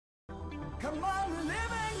Come on,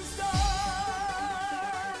 living stone.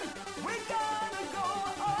 We're gonna go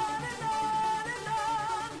on and on and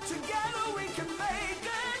on. Together we can make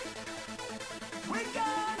it. We're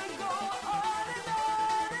gonna go on and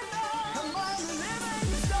on and on. Come on, living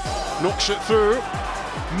stone. Knocks it through.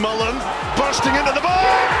 Mullen bursting into the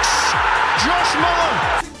box. Josh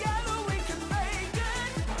Mullen. Together we can make it.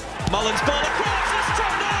 Mullen's ball across, it's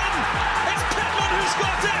turned in! It's Pittman who's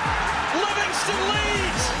got it! Livingston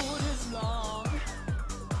leads! Road is long.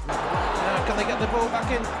 Can they get the ball back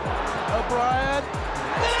in? O'Brien.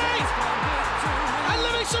 The lead! And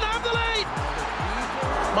Livingston have the lead!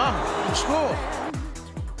 Man, can score.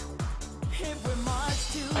 If we march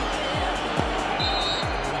to the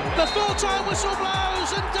The full-time whistle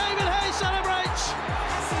blows and David Hayes celebrates!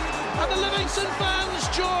 And the Livingston fans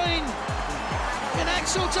join in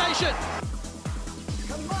exultation.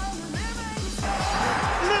 come on, living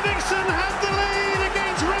Livingston have the lead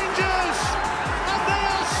against Rangers, and they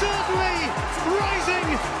are certainly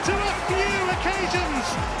rising to a few occasions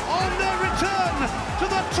on their return to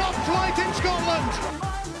the top flight in Scotland.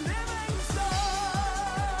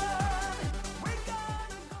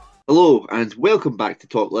 Hello and welcome back to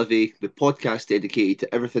Talk Livi, the podcast dedicated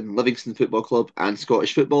to everything Livingston Football Club and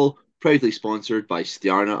Scottish football, proudly sponsored by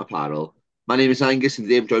Stiarna Apparel. My name is Angus and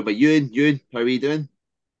today I'm joined by Euan. Euan, how are you doing?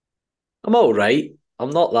 I'm all right. I'm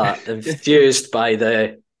not that enthused by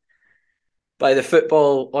the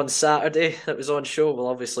football on Saturday that was on show. We'll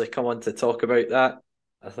obviously come on to talk about that.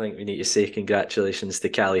 I think we need to say congratulations to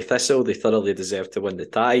Caley Thistle. They thoroughly deserve to win the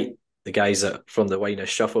tie. The guys from the Winers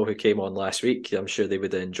Shuffle who came on last week, I'm sure they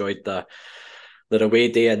would have enjoyed their away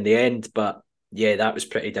day in the end. But yeah, that was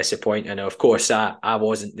pretty disappointing. Of course, I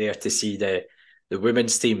wasn't there to see the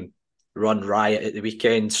women's team run riot at the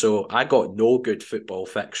weekend, so I got no good football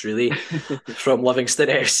fix really from Livingston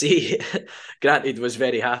FC. Granted, was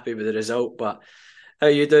very happy with the result, but how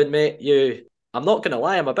you doing, mate? I'm not going to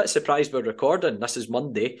lie, I'm a bit surprised we're recording. This is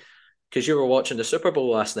Monday because you were watching the Super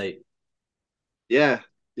Bowl last night. Yeah,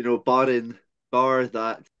 bar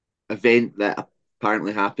that event that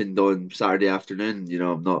apparently happened on Saturday afternoon,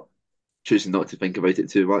 I'm not choosing not to think about it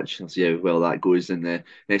too much. I'll see how well that goes in the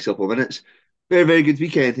next couple of minutes. Very, very good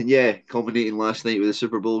weekend. And yeah, culminating last night with the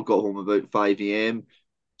Super Bowl, got home about 5 a.m.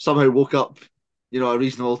 Somehow woke up, at a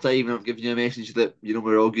reasonable time, and I'm giving you a message that,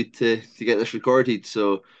 we're all good to get this recorded.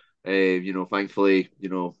 So, thankfully,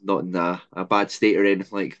 not in a bad state or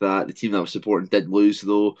anything like that. The team that I was supporting did lose,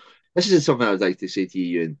 though. This is something I would like to say to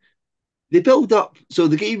you, Ewan. They build up, so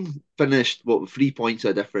the game finished, with 3 points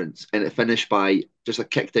of difference, and it finished by just a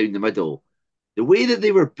kick down the middle. The way that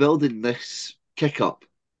they were building this kick up,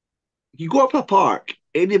 you go up a park,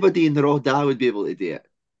 anybody in the raw da would be able to do it.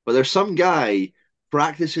 But there's some guy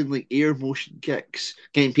practicing like air motion kicks,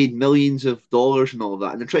 getting paid millions of dollars and all of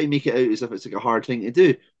that, and they're trying to make it out as if it's like a hard thing to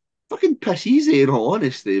do. Fucking piss easy in all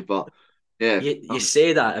honesty, but yeah. You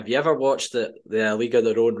say that. Have you ever watched the League of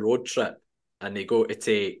Their Own road trip and they go to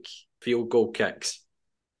take field goal kicks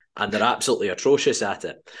and they're absolutely atrocious at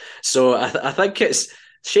it? So I think it's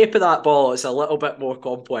shape of that ball. It's a little bit more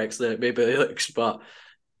complex than it maybe looks, but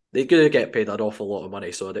they do get paid an awful lot of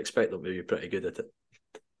money, so I'd expect them to be pretty good at it.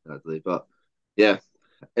 Exactly, but yeah,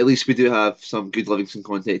 at least we do have some good Livingston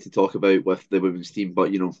content to talk about with the women's team,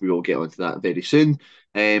 but we will get onto that very soon.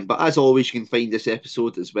 But as always, you can find this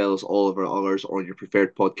episode as well as all of our others on your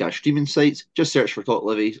preferred podcast streaming sites. Just search for Talk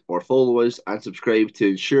Livi or follow us and subscribe to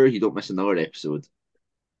ensure you don't miss another episode.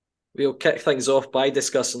 We'll kick things off by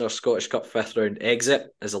discussing our Scottish Cup fifth round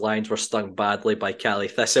exit, as the Lions were stung badly by Caley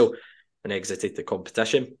Thistle and exited the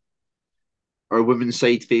competition. Our women's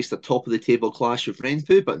side faced a top-of-the-table clash with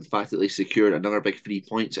Renfrew, but emphatically secured another big 3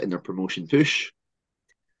 points in their promotion push.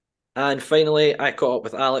 And finally, I caught up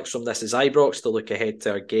with Alex from This Is Ibrox to look ahead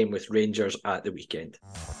to our game with Rangers at the weekend.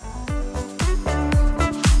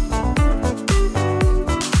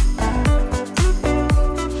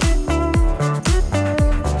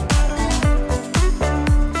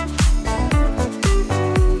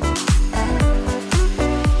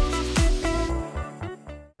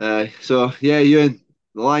 Ewan,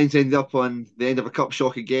 the Lions ended up on the end of a cup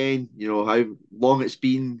shock again. How long it's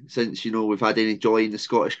been since, we've had any joy in the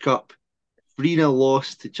Scottish Cup. 3-0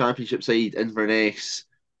 loss to Championship side Inverness.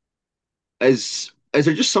 Is there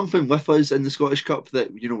just something with us in the Scottish Cup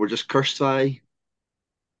that, we're just cursed by?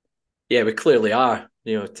 Yeah, we clearly are.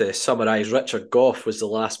 To summarise, Richard Gough was the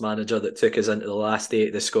last manager that took us into the last 8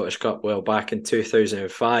 of the Scottish Cup, back in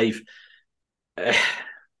 2005.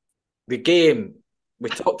 The game... We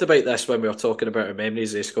talked about this when we were talking about our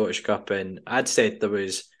memories of the Scottish Cup, and I'd said there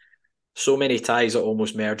was so many ties that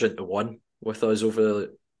almost merged into one with us over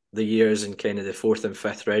the years in kind of the 4th and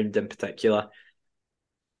 5th round in particular.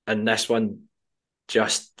 And this one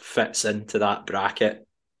just fits into that bracket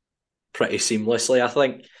pretty seamlessly, I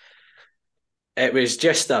think. It was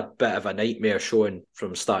just a bit of a nightmare showing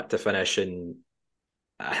from start to finish, and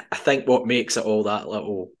I think what makes it all that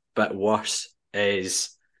little bit worse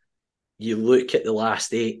is you look at the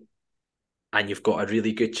last 8 and you've got a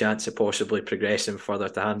really good chance of possibly progressing further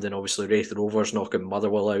to Hampden. Obviously, Raith Rovers knocking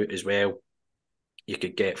Motherwell out as well. You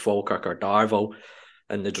could get Falkirk or Darvel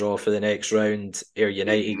in the draw for the next round. Ayr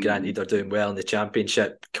United, granted, are doing well in the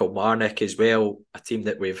Championship. Kilmarnock as well, a team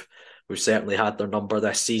that we've certainly had their number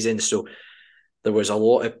this season. So there was a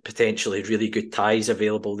lot of potentially really good ties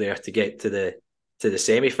available there to get to the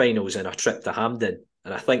semi-finals and a trip to Hampden.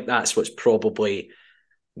 And I think that's what's probably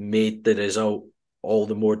made the result all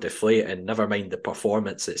the more deflating, never mind the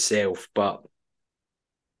performance itself. But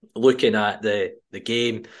looking at the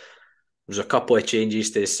game, there was a couple of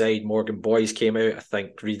changes to the side. Morgan Boys came out. I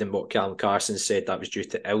think reading what Callum Carson said, that was due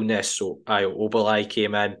to illness. So Ayo Obalai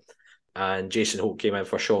came in and Jason Holt came in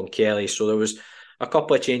for Sean Caley. So there was a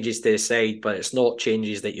couple of changes to the side, but it's not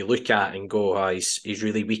changes that you look at and go, oh, he's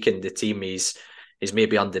really weakened the team. He's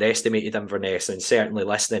maybe underestimated Inverness. And certainly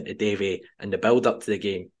listening to Davey in the build-up to the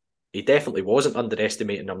game, he definitely wasn't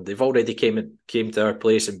underestimating them. They've already came to our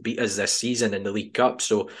place and beat us this season in the League Cup.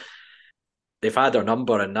 So they've had our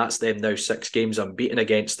number, and that's them now 6 games unbeaten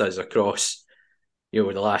against us across, the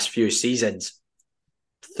last few seasons.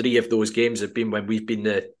 3 of those games have been when we've been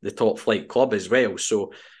the top flight club as well.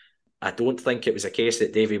 So I don't think it was a case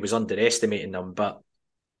that Davey was underestimating them, but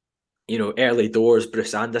early doors,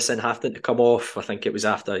 Bruce Anderson having to come off. I think it was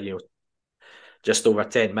after just over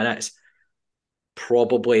 10 minutes.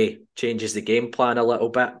 Probably changes the game plan a little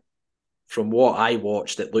bit. From what I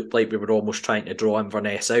watched, it looked like we were almost trying to draw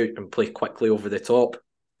Inverness out and play quickly over the top,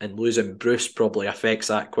 and losing Bruce probably affects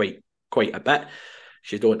that quite a bit.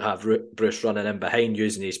 You don't have Bruce running in behind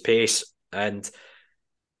using his pace, and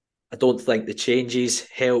I don't think the changes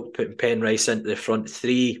helped putting Penrice into the front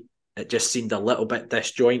 3. It just seemed a little bit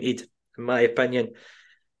disjointed, in my opinion.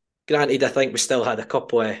 Granted, I think we still had a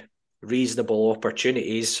couple of reasonable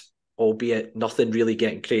opportunities, albeit nothing really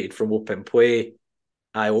getting created from open play.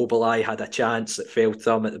 Obalai had a chance that fell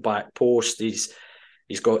to him at the back post. He's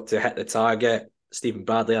got to hit the target. Stephen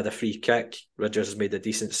Bradley had a free kick. Ridgers has made a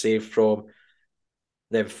decent save from.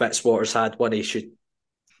 Then Fitzwater's had one he should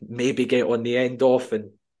maybe get on the end of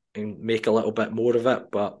and make a little bit more of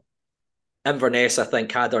it. But Inverness, I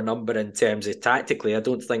think, had our number in terms of tactically. I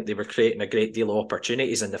don't think they were creating a great deal of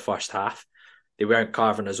opportunities in the first half. They weren't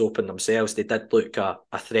carving us open themselves. They did look a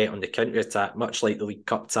threat on the counter-attack, much like the League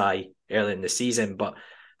Cup tie early in the season. But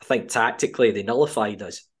I think tactically they nullified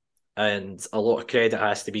us. And a lot of credit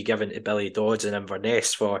has to be given to Billy Dodds and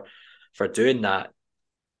Inverness for doing that.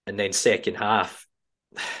 And then second half,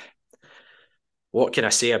 what can I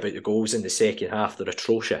say about the goals in the second half? They're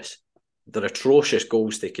atrocious. They're atrocious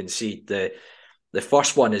goals they concede. The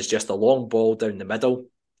first one is just a long ball down the middle.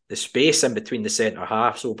 The space in between the centre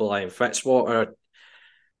halves, Obalai and Fitzwater,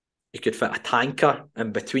 you could fit a tanker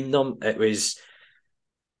in between them. It was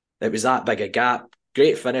that big a gap.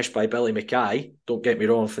 Great finish by Billy Mackay. Don't get me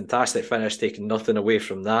wrong, fantastic finish, taking nothing away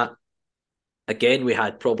from that. Again, we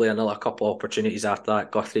had probably another couple of opportunities after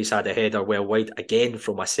that. Guthrie's had a header well wide, again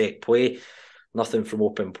from a set play. Nothing from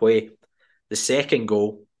open play. The second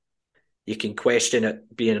goal, you can question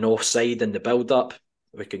it being an offside in the build-up.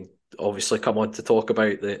 We can obviously come on to talk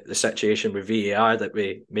about the situation with VAR, that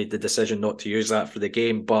we made the decision not to use that for the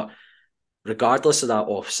game. But regardless of that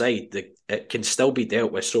offside, it can still be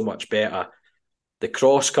dealt with so much better. The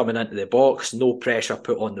cross coming into the box, no pressure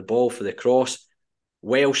put on the ball for the cross.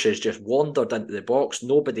 Welsh has just wandered into the box.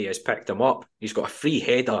 Nobody has picked him up. He's got a free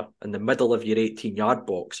header in the middle of your 18-yard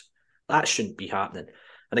box. That shouldn't be happening.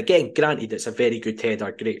 And again, granted, it's a very good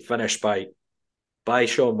header, great finish by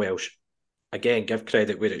Sean Welsh. Again, give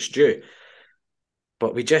credit where it's due.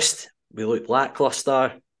 But we look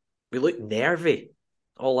lacklustre. We look nervy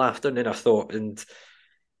all afternoon, I thought. And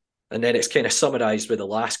then it's kind of summarised with the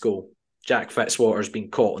last goal. Jack Fitzwater's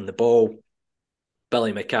been caught on the ball.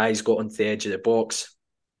 Billy Mackay's got onto the edge of the box.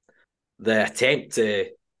 The attempt to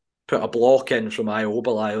put a block in from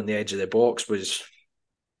Obalai on the edge of the box was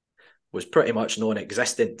pretty much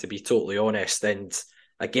non-existent, to be totally honest. And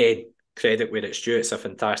again, credit where it's due. It's a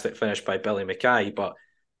fantastic finish by Billy Mackay. But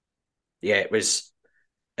yeah, it was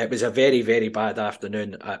a very, very bad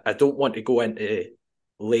afternoon. I don't want to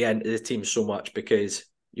lay into the team so much because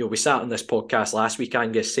we sat on this podcast last week,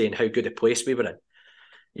 Angus, saying how good a place we were in.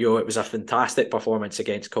 It was a fantastic performance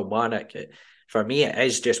against Kilmarnock. For me, it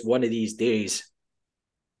is just one of these days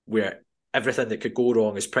where everything that could go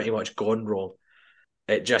wrong has pretty much gone wrong.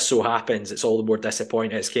 It just so happens it's all the more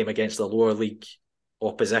disappointing it's came against the lower league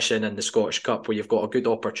opposition in the Scottish Cup, where you've got a good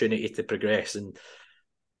opportunity to progress. And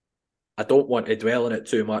I don't want to dwell on it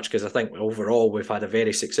too much, because I think overall we've had a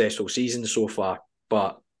very successful season so far.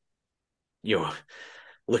 But,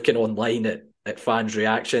 looking online at fans'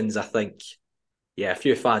 reactions, I think, a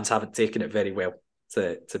few fans haven't taken it very well,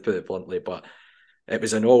 to put it bluntly. But it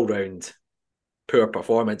was an all-round poor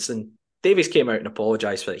performance. And Davies came out and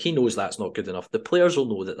apologised for it. He knows that's not good enough. The players will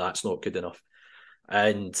know that that's not good enough.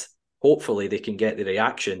 And hopefully they can get the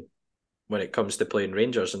reaction when it comes to playing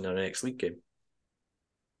Rangers in their next league game.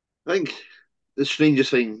 I think the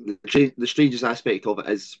strangest thing, the strangest aspect of it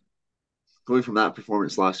is going from that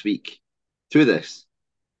performance last week to this.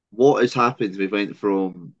 What has happened? We went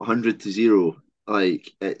from 100 to 0.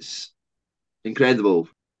 Like, it's incredible.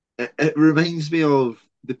 It reminds me of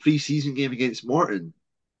the pre-season game against Morton.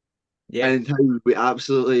 Yeah. And how we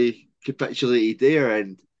absolutely capitulated there.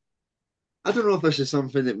 And I don't know if this is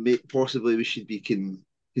something that possibly we should be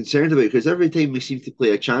concerned about, because every time we seem to play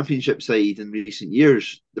a championship side in recent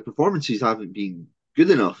years, the performances haven't been good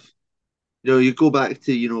enough. You go back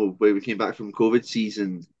to, where we came back from COVID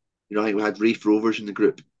season, I think we had Rafe Rovers in the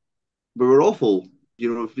group. We were awful.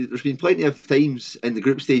 There's been plenty of times in the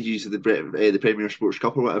group stages of the Premier Sports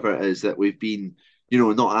Cup or whatever it is that we've been,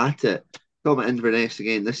 not at it. Talking about Inverness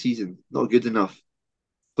again this season, not good enough.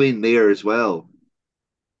 Playing there as well.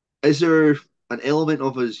 Is there an element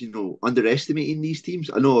of us, underestimating these teams?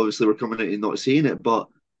 I know obviously we're coming out and not saying it, but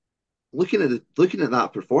looking at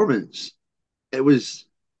that performance, it was,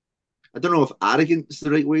 I don't know if arrogant is the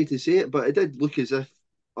right way to say it, but it did look as if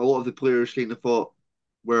a lot of the players kind of thought,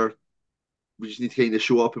 we just need to kind of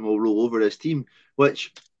show up and we'll roll over this team,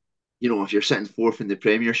 which, if you're sitting fourth in the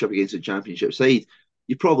Premiership against a championship side,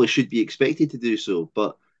 you probably should be expected to do so.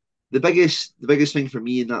 But the biggest thing for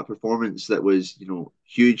me in that performance that was,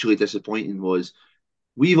 hugely disappointing was,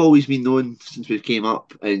 we've always been known since we came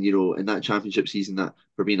up and, in that championship season, that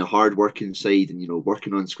for being a hard working side and,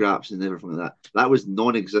 working on scraps and everything like that, that was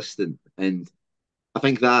non-existent. And I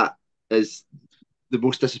think that is the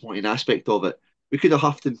most disappointing aspect of it. We could have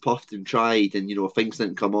huffed and puffed and tried, and, if things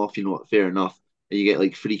didn't come off, fair enough, and you get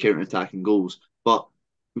like 3 counter-attacking goals. But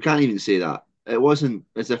we can't even say that. It wasn't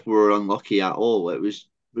as if we were unlucky at all. It was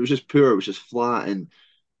just poor. It was just flat. And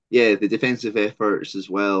the defensive efforts as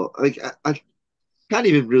well. Like, I can't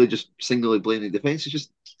even really just singly blame the defence. It's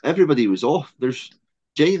just everybody was off. There's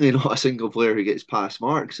genuinely not a single player who gets past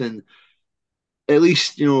marks. And at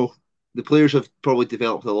least, the players have probably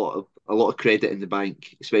developed a lot of credit in the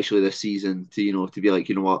bank, especially this season, to be like,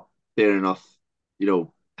 what, fair enough,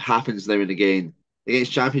 happens now and again.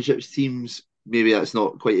 Against championships teams, maybe that's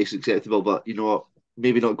not quite as acceptable, but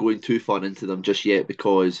maybe not going too far into them just yet,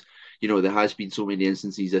 because, there has been so many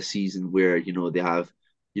instances this season where, they have,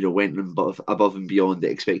 went above and beyond the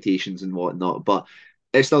expectations and whatnot. But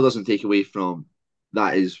it still doesn't take away from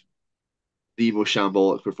that is the most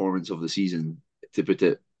shambolic performance of the season, to put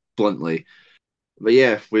it bluntly.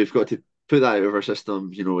 But we've got to put that out of our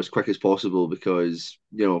system, as quick as possible, because,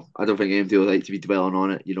 I don't think anybody would like to be dwelling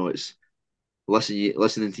on it. It's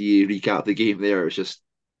listening to you recap the game there. It's just,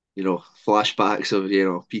 flashbacks of,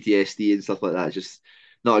 PTSD and stuff like that. It's just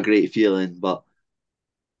not a great feeling. But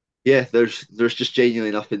there's just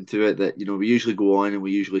genuinely nothing to it that, we usually go on and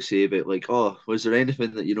we usually say about, like, oh, was there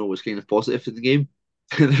anything that, was kind of positive in the game?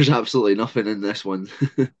 There's absolutely nothing in this one.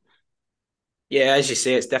 Yeah, as you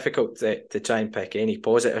say, it's difficult to try and pick any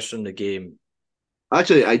positives from the game.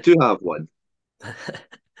 Actually, I do have one.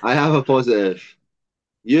 I have a positive.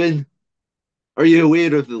 Euan, are you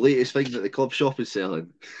aware of the latest thing that the club shop is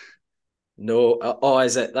selling? No. Oh,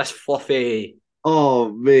 is it this fluffy?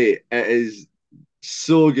 Oh, mate, it is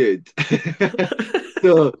so good.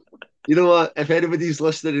 So, you know what? If anybody's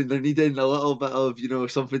listening and they're needing a little bit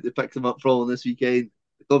of, something to pick them up from this weekend,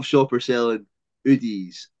 the club shop are selling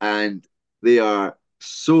hoodies, and they are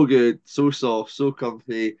so good, so soft, so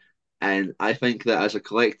comfy. And I think that as a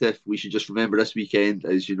collective, we should just remember this weekend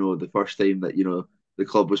as, the first time that, the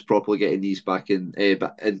club was properly getting these back in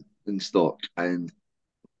stock. And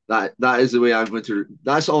that is the way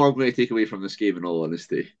that's all I'm going to take away from this game, in all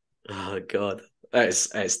honesty. Oh, God.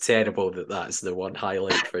 It's terrible that that's the one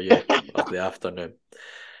highlight for you of the afternoon.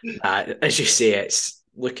 As you say, it's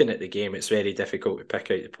looking at the game, it's very difficult to pick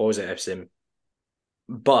out the positives.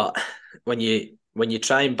 But when you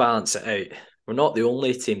try and balance it out, we're not the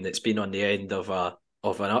only team that's been on the end of an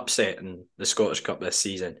upset in the Scottish Cup this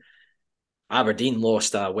season. Aberdeen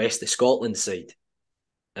lost a West of Scotland side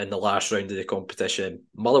in the last round of the competition.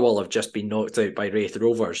 Motherwell have just been knocked out by Raith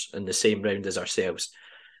Rovers in the same round as ourselves.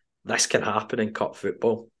 this can happen in cup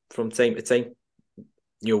football from time to time.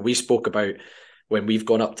 We spoke about when we've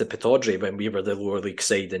gone up to Pittodrie when we were the lower league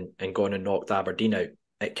side and gone and knocked Aberdeen out.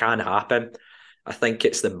 It can happen. I think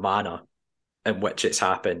it's the manner in which it's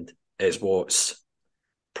happened is what's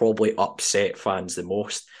probably upset fans the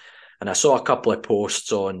most. And I saw a couple of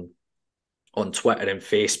posts on Twitter and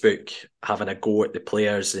Facebook having a go at the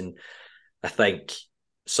players, and I think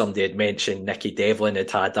somebody had mentioned Nicky Devlin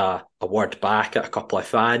had a word back at a couple of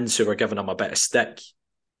fans who were giving him a bit of stick.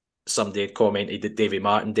 Somebody had commented that Davy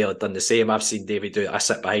Martindale had done the same. I've seen Davy do it. I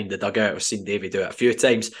sit behind the dugout. I've seen Davy do it a few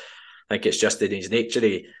times. I think it's just in his nature.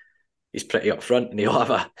 He's pretty upfront and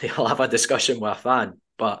he'll have a discussion with a fan.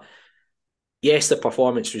 But yes, the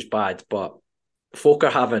performance was bad, but folk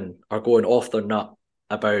are going off their nut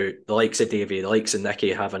about the likes of Davy, the likes of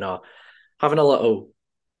Nicky having a little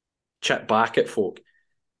chip back at folk.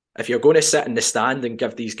 If you're going to sit in the stand and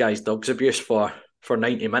give these guys dogs abuse for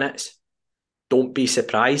 90 minutes, don't be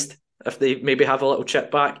surprised if they maybe have a little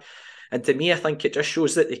chip back. And to me, I think it just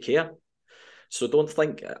shows that they care. So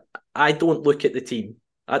I don't look at the team.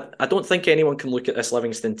 I don't think anyone can look at this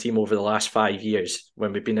Livingston team over the last 5 years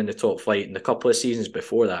when we've been in the top flight and a couple of seasons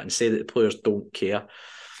before that and say that the players don't care.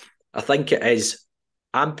 I think it is.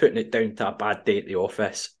 I'm putting it down to a bad day at the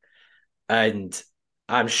office. And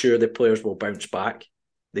I'm sure the players will bounce back.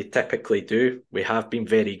 They typically do. We have been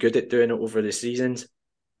very good at doing it over the seasons.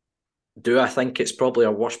 Do I think it's probably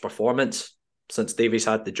our worst performance since Davies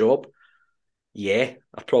had the job? Yeah,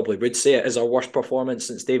 I probably would say it is our worst performance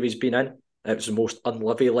since Davies been in. It was the most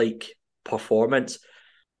un-Livy-like performance.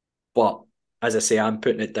 But as I say, I'm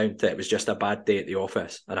putting it down to it was just a bad day at the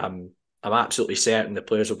office. And I'm absolutely certain the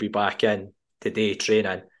players will be back in today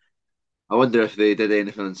training. I wonder if they did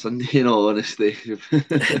anything on Sunday, in all honesty.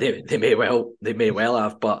 they may well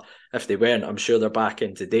have, but if they weren't, I'm sure they're back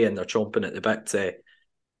in today and they're chomping at the bit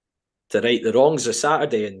to right the wrongs of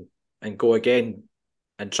Saturday and go again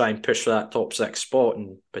and try and push for that top 6 spot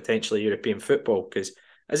and potentially European football. Because,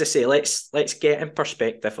 as I say, let's get in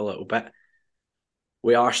perspective a little bit.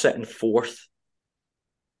 We are sitting 4th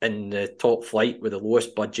in the top flight with the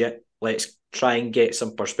lowest budget. Let's try and get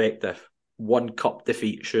some perspective. One cup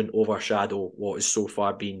defeat shouldn't overshadow what has so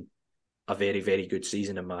far been a very, very good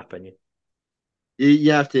season, in my opinion.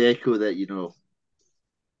 You have to echo that,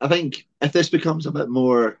 I think if this becomes a bit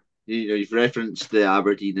more, you've referenced the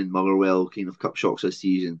Aberdeen and Motherwell kind of cup shocks this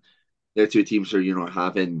season. Their two teams are,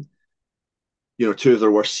 having, two of their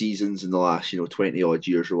worst seasons in the last, 20 odd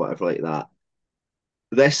years or whatever like that.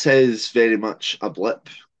 This is very much a blip.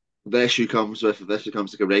 The issue comes with if this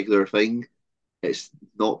becomes like a regular thing, it's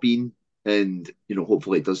not been, and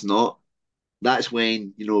hopefully it does not. That's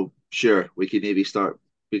when sure we can maybe start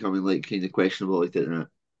becoming like kind of questionable like that.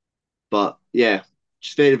 But yeah,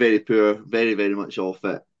 just very very poor, very very much off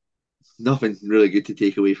it. Nothing really good to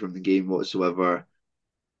take away from the game whatsoever.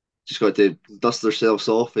 Just got to dust ourselves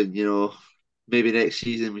off, and maybe next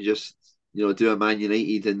season we just do a Man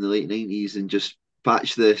United in the late 90s and just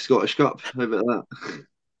patch the Scottish Cup. How about that?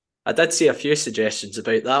 I did see a few suggestions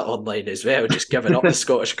about that online as well, just giving up the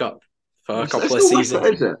Scottish Cup for a couple of It's not seasons.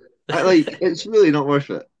 worth it, is it? It's really not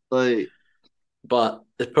worth it. But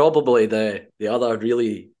probably the other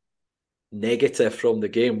really negative from the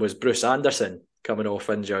game was Bruce Anderson coming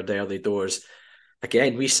off injured early doors.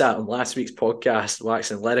 Again, we sat on last week's podcast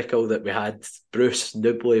waxing lyrical that we had Bruce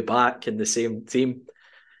Newbley back in the same team.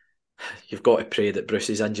 You've got to pray that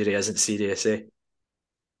Bruce's injury isn't serious, eh?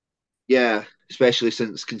 Yeah, especially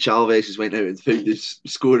since Conchalves has went out and found his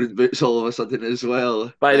scoring boots all of a sudden as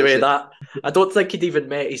well. By the way, that I don't think he'd even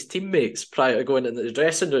met his teammates prior to going into the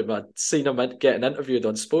dressing room. I'd seen him getting interviewed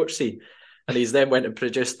on Sports Scene, and he's then went and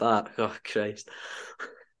produced that. Oh Christ!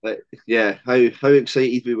 But yeah, how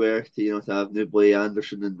excited we were to have Newbley,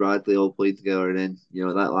 Anderson, and Bradley all playing together, and then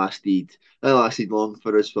that lasted long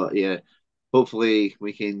for us. But yeah, hopefully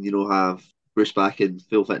we can have Bruce back in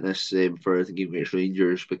full fitness for the game against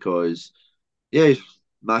Rangers, because yeah,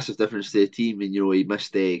 massive difference to the team, and he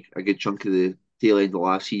missed a good chunk of the tail end of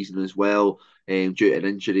last season as well, due to an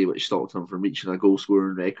injury which stopped him from reaching a goal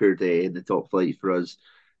scoring record in the top flight for us.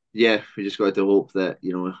 Yeah, we just got to hope that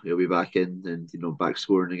he'll be back in and back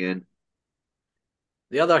scoring again.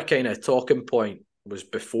 The other kind of talking point was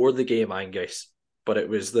before the game, Angus, but it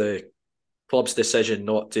was the club's decision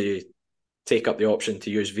not to take up the option to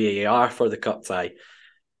use VAR for the cup tie.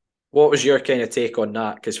 What was your kind of take on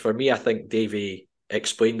that? Because for me, I think Davey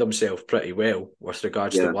explained himself pretty well with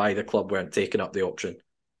regards to why the club weren't taking up the option.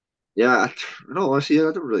 Yeah, honestly,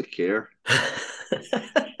 I don't really care.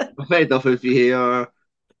 I've had enough of VAR,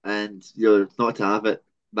 and not to have it,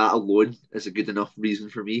 that alone is a good enough reason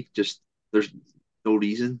for me. Just there's no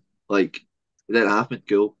reason. Like, it didn't happen.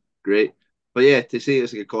 Cool, great. But yeah, to say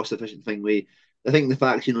it's like a cost efficient thing, I think the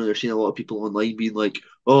fact, they're seeing a lot of people online being like,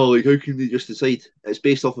 oh, like, how can they just decide? It's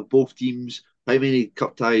based off of both teams. How many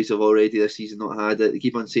cup ties have already this season not had it? They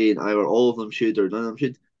keep on saying either all of them should or none of them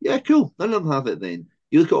should. Yeah, cool. None of them have it then.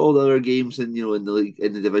 You look at all the other games in the league,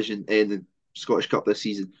 in the division, in the Scottish Cup this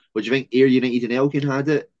season. Would you think Ayr United and Elgin had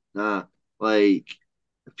it? Nah. Like,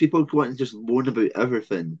 people go and just moan about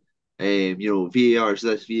everything. VAR's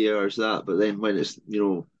this, VAR's that, but then when it's,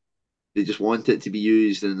 they just want it to be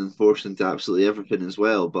used and enforced into absolutely everything as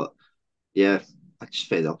well. But yeah, I just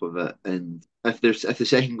fed up with it. And if the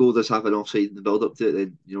second goal does have an offside in the build up to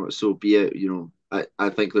it, then so be it. I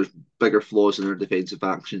think there's bigger flaws in our defensive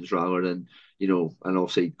actions rather than an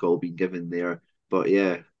offside call being given there. But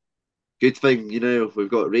yeah, good thing we've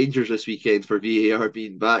got Rangers this weekend for VAR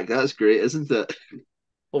being back. That's great, isn't it?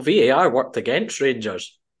 Well, VAR worked against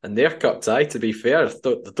Rangers in their cup tie, to be fair. I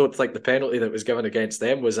don't think the penalty that was given against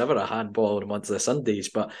them was ever a handball on one of the Sundays.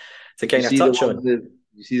 But to kind of touch on...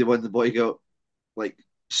 You see the one the boy got, like,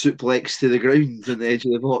 suplex to the ground on the edge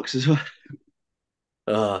of the box as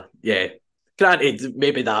well. Yeah. Granted,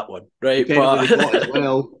 maybe that one, right? But as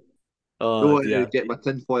well. Oh, don't want to get my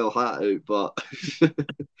tinfoil hat out, but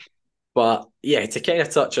but yeah, to kind of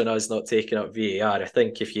touch on us not taking up VAR, I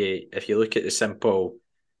think if you look at the simple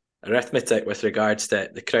arithmetic with regards to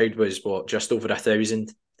it, the crowd was just over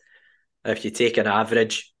 1,000. If you take an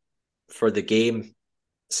average for the game,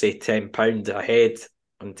 say £10 a head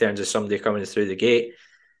in terms of somebody coming through the gate,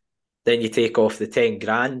 then you take off the 10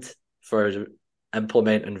 grand for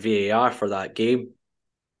implementing VAR for that game.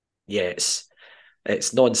 Yes,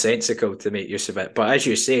 it's nonsensical to make use of it. But as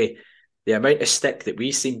you say, the amount of stick that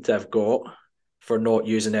we seem to have got for not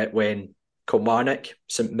using it when Kilmarnock,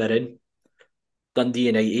 St Mirren, Dundee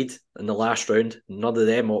United in the last round, none of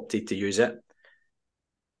them opted to use it.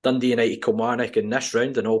 Dundee United, Kilmarnock in this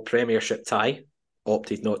round, an all Premiership tie,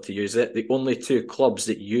 opted not to use it. The only two clubs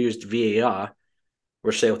that used VAR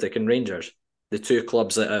were Celtic and Rangers. The two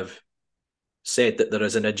clubs that have said that there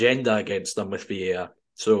is an agenda against them with VAR.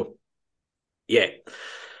 So, yeah,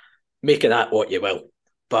 make of that what you will.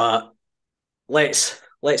 But let's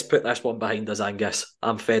put this one behind us, Angus.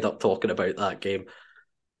 I'm fed up talking about that game.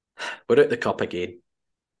 We're at the cup again.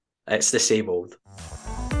 It's the same old.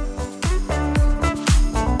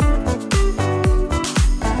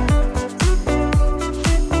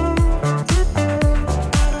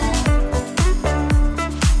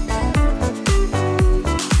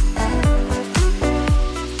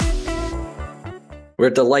 We're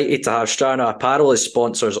delighted to have Strana Apparel as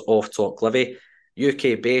sponsors of Talk Livi.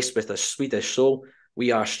 UK based with a Swedish soul,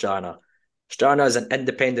 we are Strana. Strana is an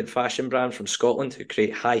independent fashion brand from Scotland who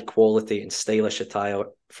create high quality and stylish attire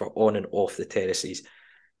for on and off the terraces.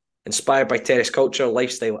 Inspired by terrace culture,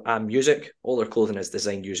 lifestyle and music, all their clothing is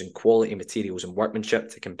designed using quality materials and workmanship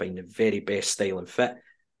to combine the very best style and fit.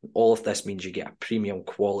 All of this means you get a premium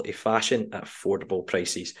quality fashion at affordable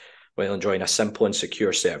prices while enjoying a simple and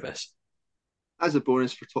secure service. As a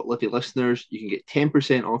bonus for Talk Livi listeners, you can get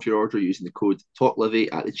 10% off your order using the code TalkLivi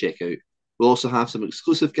at the checkout. We'll also have some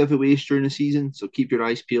exclusive giveaways during the season, so keep your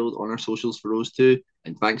eyes peeled on our socials for those too.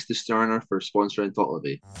 And thanks to Sterner for sponsoring Talk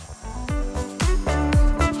Livi.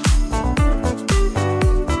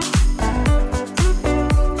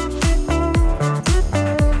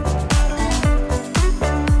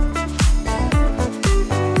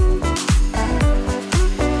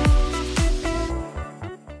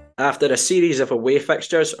 After a series of away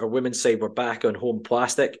fixtures, our women's side were back on home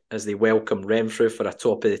plastic as they welcomed Renfrew for a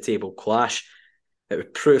top-of-the-table clash. It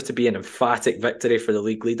would prove to be an emphatic victory for the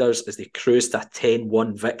league leaders as they cruised to a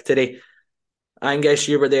 10-1 victory. Angus,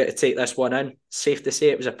 you were there to take this one in. Safe to say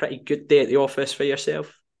it was a pretty good day at the office for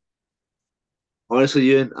yourself? Honestly,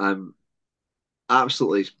 Euan, I'm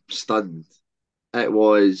absolutely stunned. It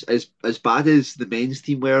was as bad as the men's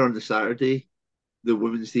team were on the Saturday. The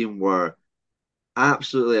women's team were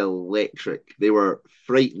absolutely electric. They were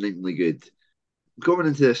frighteningly good. Going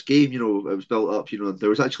into this game, it was built up, there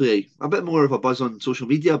was actually a bit more of a buzz on social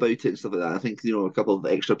media about it and stuff like that. I think, a couple of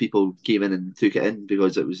extra people came in and took it in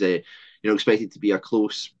because it was, expected to be a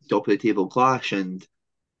close top of the table clash, and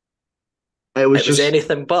it was just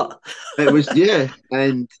anything but. It was, yeah,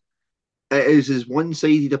 and it is as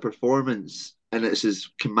one-sided a performance, and it's as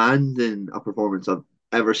commanding a performance I've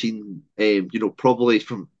ever seen, probably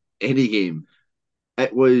from any game.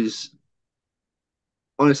 It was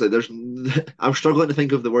honestly, I'm struggling to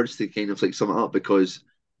think of the words to kind of like sum it up because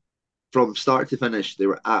from start to finish, they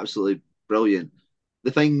were absolutely brilliant.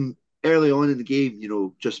 The thing early on in the game,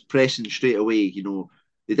 just pressing straight away,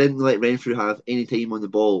 They didn't let Renfrew have any time on the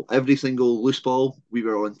ball. Every single loose ball, we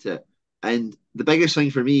were onto it. And the biggest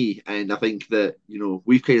thing for me, and I think that,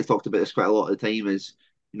 we've kind of talked about this quite a lot of the time, is,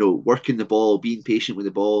 working the ball, being patient with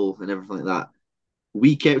the ball and everything like that.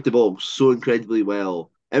 We kept the ball so incredibly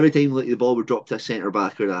well. Every time like the ball would drop to a centre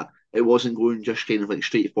back or that, it wasn't going just kind of like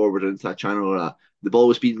straight forward into a channel or that. The ball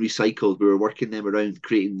was being recycled. We were working them around,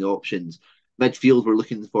 creating the options. Midfield, we're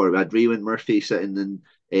looking for. We had Raywin Murphy sitting in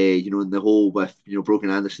the hole with Brogan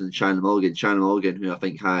Anderson and Shannon Mulligan. Shannon Mulligan, who I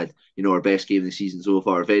think had our best game of the season so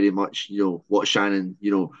far. Very much what Shannon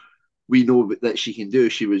we know that she can do.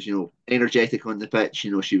 She was energetic on the pitch.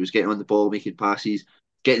 She was getting on the ball, making passes,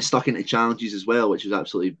 getting stuck into challenges as well, which was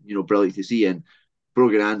absolutely brilliant to see. And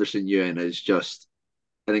Brogan Anderson, Euan, is just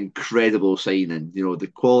an incredible signing.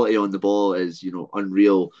 The quality on the ball is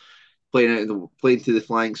unreal. Playing to the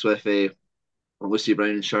flanks with Lucy Brown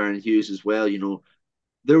and Sharon Hughes as well.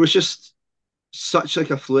 There was just such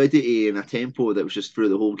like a fluidity and a tempo that was just through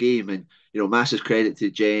the whole game. And massive credit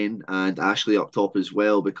to Jen and Ashley up top as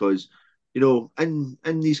well, because in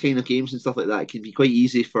these kind of games and stuff like that, it can be quite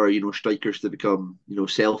easy for strikers to become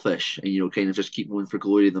selfish and kind of just keep going for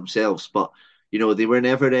glory themselves. But they were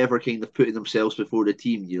never ever kind of putting themselves before the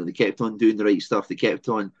team. They kept on doing the right stuff. They kept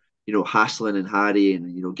on hassling and harrying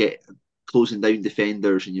and get closing down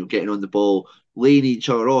defenders and getting on the ball, laying each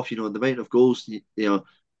other off. The amount of goals.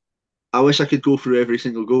 I wish I could go through every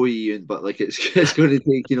single goal, Ian, but like it's going to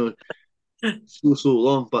take so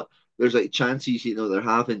long. But there's like chances they're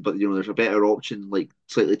having, but there's a better option like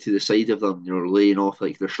slightly to the side of them, laying off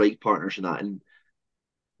like their strike partners and that. And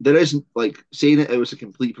there isn't like saying it was a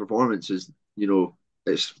complete performance is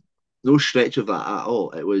it's no stretch of that at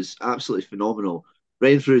all. It was absolutely phenomenal.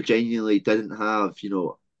 Renfrew genuinely didn't have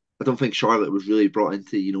I don't think Charlotte was really brought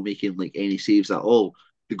into making like any saves at all.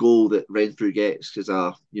 The goal that Renfrew gets is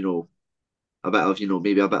a bit of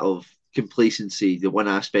maybe a bit of complacency, the one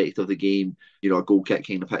aspect of the game. A goal kick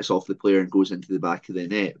kind of hits off the player and goes into the back of the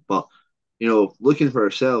net. But looking for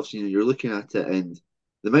ourselves, you're looking at it, and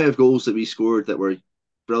the amount of goals that we scored that were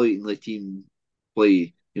brilliantly team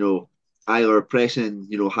play. Either pressing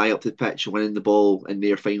high up the pitch, winning the ball in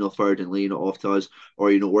their final third and laying it off to us,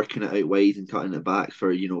 or working it out wide and cutting it back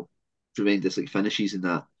for tremendous like finishes and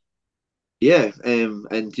that. Yeah,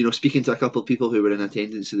 and speaking to a couple of people who were in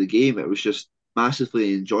attendance of the game, it was just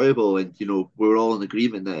massively enjoyable, and we were all in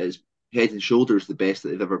agreement that it's head and shoulders the best that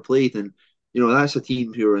they've ever played, and that's a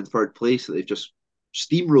team who are in third place that they've just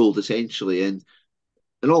steamrolled essentially, and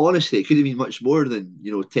in all honesty, it could have been much more than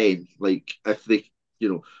 10. Like if they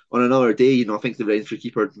on another day, I think the Renfrew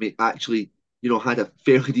keeper actually had a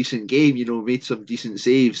fairly decent game, made some decent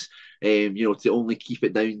saves, to only keep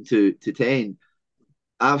it down to 10.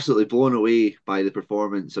 Absolutely blown away by the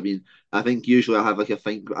performance. I mean, I think usually I have like a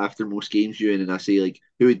think after most games, Ewan, and I say like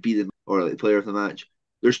who would be the or like the player of the match.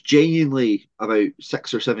 There's genuinely about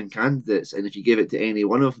 6 or 7 candidates, and if you give it to any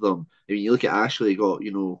one of them, I mean, you look at Ashley got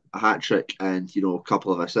a hat trick and a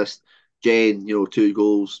couple of assists. Jen, 2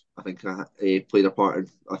 goals. I think played a part in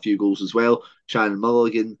a few goals as well. Shannon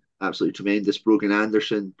Mulligan, absolutely tremendous. Brogan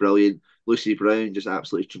Anderson, brilliant. Lucy Brown, just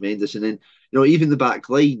absolutely tremendous. And then even the back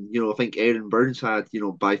line, I think Erin Burns had,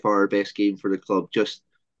 by far our best game for the club. Just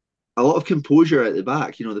a lot of composure at the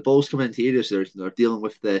back. The ball's coming into areas, they're dealing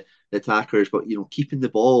with the attackers, but, keeping the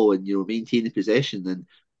ball and, maintaining possession. And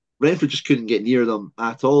Renfrew just couldn't get near them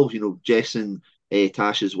at all. Jess and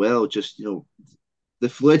Tash as well. Just, the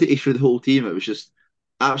fluidity for the whole team, it was just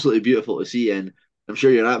absolutely beautiful to see. And I'm sure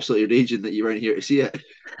you're absolutely raging that you weren't here to see it.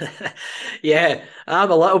 Yeah, I'm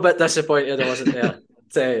a little bit disappointed I wasn't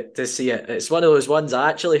there to see it. It's one of those ones I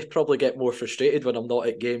actually probably get more frustrated when I'm not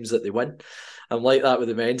at games that they win. I'm like that with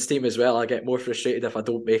the men's team as well. I get more frustrated if I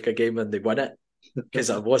don't make a game and they win it because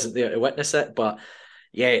I wasn't there to witness it. But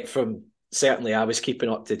yeah, certainly I was keeping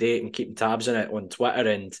up to date and keeping tabs on it on Twitter,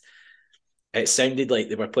 and it sounded like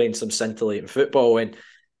they were playing some scintillating football. And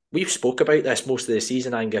we've spoke about this most of the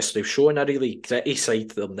season, Angus. They've shown a really gritty side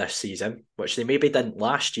to them this season, which they maybe didn't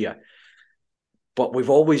last year. But we've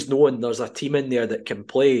always known there's a team in there that can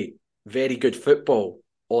play very good football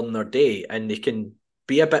on their day, and they can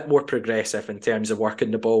be a bit more progressive in terms of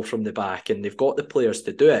working the ball from the back, and they've got the players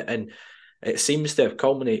to do it. And it seems to have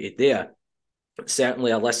culminated there.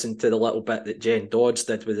 Certainly I listened to the little bit that Jen Dodds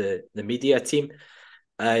did with the media team,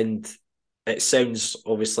 and it sounds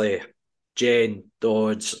obviously Jen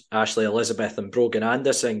Dodds, Ashley Elizabeth and Brogan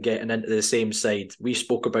Anderson getting into the same side. We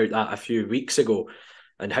spoke about that a few weeks ago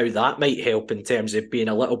and how that might help in terms of being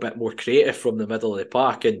a little bit more creative from the middle of the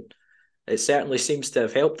park, and it certainly seems to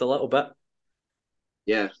have helped a little bit.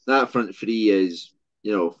 Yeah, that front three is,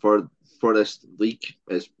 for this league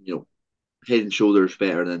is, head and shoulders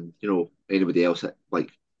better than, anybody else,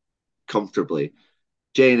 like, comfortably.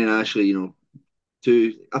 Jen and Ashley,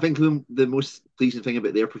 I think the most pleasing thing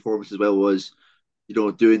about their performance as well was,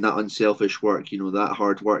 doing that unselfish work, that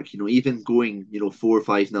hard work, even going, 4 or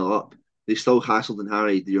 5 nil up, they still hassled and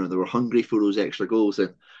harried, they were hungry for those extra goals.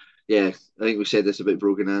 And yeah, I think we said this about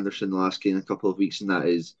Brogan Anderson the last game, a couple of weeks, and that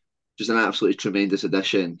is just an absolutely tremendous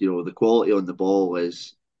addition. The quality on the ball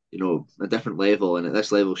is, a different level. And at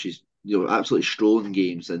this level, she's, absolutely strolling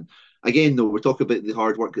games. And again, though, we're talking about the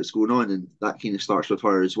hard work that's going on, and that kind of starts with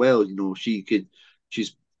her as well.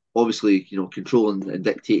 She's obviously, controlling and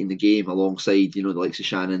dictating the game alongside, the likes of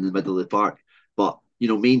Shannon in the middle of the park. But,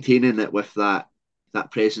 maintaining it with that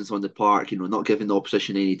presence on the park, not giving the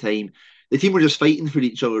opposition any time. The team were just fighting for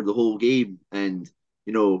each other the whole game. And,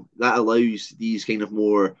 that allows these kind of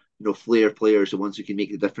more, flair players, the ones who can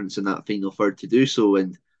make the difference in that final third, to do so.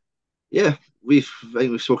 And yeah, I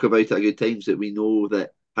think we've spoken about it at good times, that we know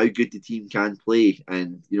that how good the team can play.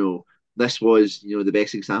 And, this was, the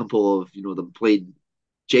best example of, them playing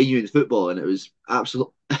genuine football, and it was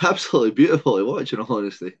absolutely beautiful to watch, in all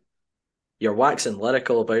honesty. You're waxing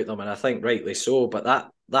lyrical about them, and I think rightly so,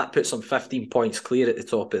 but that puts them 15 points clear at the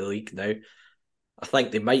top of the league now. I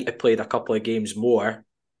think they might have played a couple of games more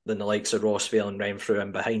than the likes of Rossvale and Renfrew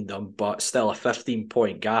and behind them, but still a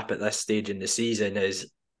 15-point gap at this stage in the season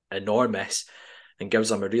is enormous and gives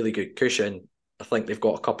them a really good cushion. I think they've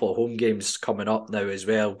got a couple of home games coming up now as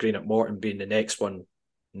well, Greenock Morton being the next one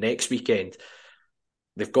next weekend.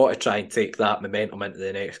 They've got to try and take that momentum into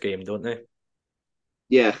the next game, don't they?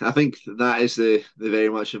 Yeah, I think that is the very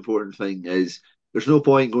much important thing. Is there's no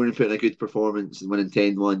point going and putting a good performance and winning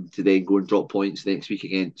 10-1 to then go and drop points next week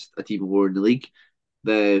against a team more in the league.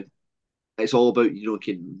 It's all about,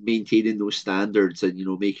 maintaining those standards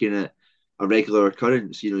and, making it a regular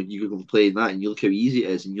occurrence. You can play in that, and you look how easy it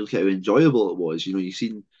is, and you look how enjoyable it was. You've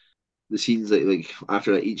seen the scenes like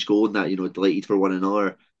after each goal and that, delighted for one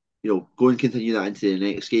another. Go and continue that into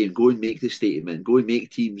the next game. Go and make the statement. Go and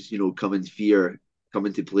make teams, come in fear, come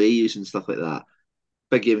into play use and stuff like that.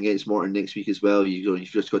 Big game against Morton next week as well. You've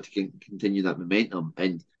just got to continue that momentum.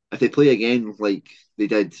 And if they play again like they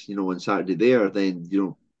did, on Saturday there, then,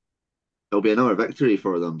 it'll be another victory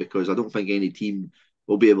for them, because I don't think any team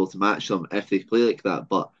will be able to match them if they play like that.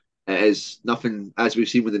 But it is nothing, as we've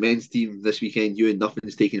seen with the men's team this weekend,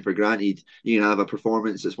 nothing's taken for granted. You can have a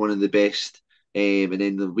performance that's one of the best, and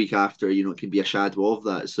then the week after, it can be a shadow of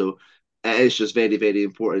that. So it is just very, very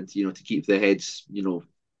important, to keep the heads,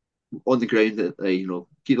 on the ground,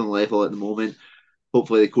 keep them level at the moment.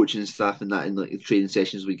 Hopefully the coaching staff and that in the training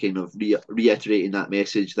sessions we kind of reiterating that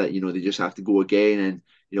message that, they just have to go again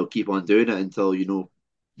and, keep on doing it until,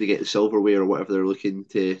 they get the silverware or whatever they're looking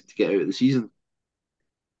to get out of the season.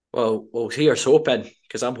 Well, here's hoping,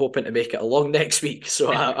 because I'm hoping to make it along next week. So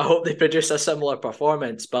I hope they produce a similar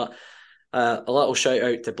performance. But a little shout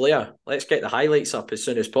out to Blair. Let's get the highlights up as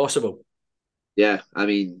soon as possible. Yeah, I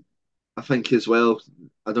mean, I think as well,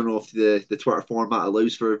 I don't know if the Twitter format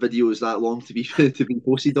allows for videos that long to be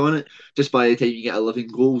posted on it. Just by the time you get 11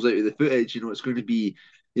 goals out of the footage, it's going to be,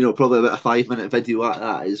 probably about a 5-minute video at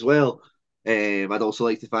that as well. I'd also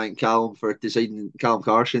like to thank Callum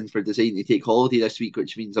Carson for deciding to take holiday this week,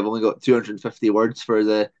 which means I've only got 250 words for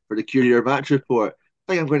the Courier match report.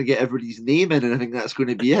 I think I'm going to get everybody's name in, and I think that's going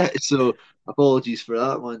to be it. So apologies for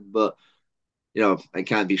that one, but I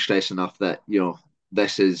can't be stressed enough that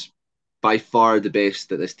this is by far the best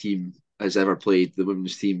that this team has ever played. The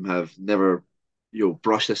women's team have never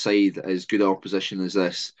brushed aside as good opposition as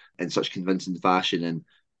this in such convincing fashion, and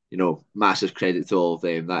massive credit to all of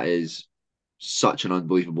them. That is such an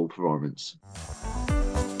unbelievable performance.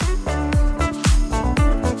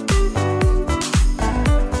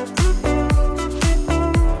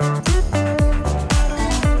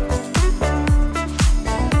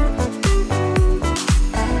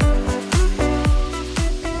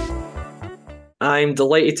 I'm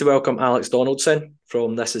delighted to welcome Alex Donaldson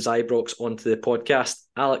from This Is Ibrox onto the podcast.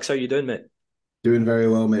 Alex, how you doing, mate? Doing very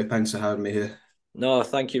well, mate. Thanks for having me here. No,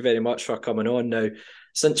 thank you very much for coming on. Now,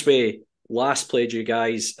 since we last played you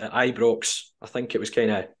guys at Ibrox, I think it was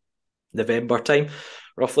kind of November time,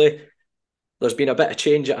 roughly, there's been a bit of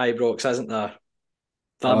change at Ibrox, hasn't there?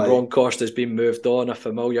 Van Bronckhorst has been moved on, a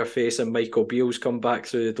familiar face, and Michael Beale's come back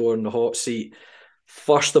through the door in the hot seat.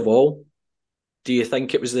 First of all, do you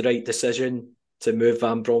think it was the right decision to move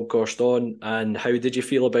Van Bronckhorst on, and how did you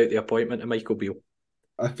feel about the appointment of Michael Beale?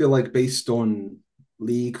 I feel like based on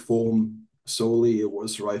league form solely, it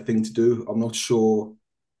was the right thing to do. I'm not sure,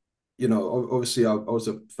 Obviously I was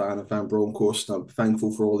a fan of Van Bronckhorst. I'm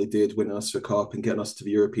thankful for all he did, winning us the cup and getting us to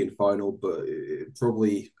the European final. But it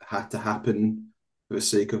probably had to happen for the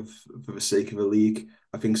sake of a league.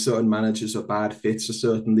 I think certain managers are bad fits for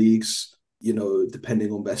certain leagues.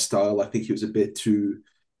 Depending on their style. I think he was a bit too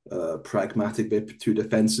pragmatic, a bit too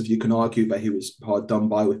defensive. You can argue that he was hard done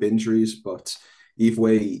by with injuries, but either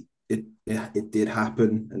way, it did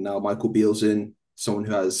happen. And now Michael Beale's in, someone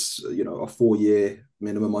who has a 4-year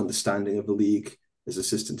minimum understanding of the league as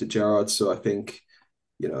assistant to Gerrard. So I think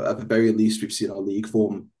at the very least we've seen our league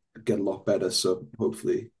form get a lot better. So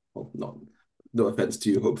hopefully, well, no offense to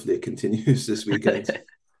you, hopefully it continues this weekend.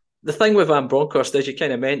 The thing with Van Bronckhorst, as you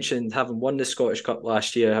kind of mentioned, having won the Scottish Cup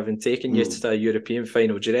last year, having taken you to a European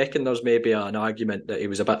final, do you reckon there's maybe an argument that he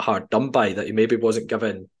was a bit hard done by, that he maybe wasn't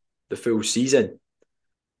given the full season?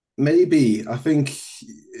 Maybe. I think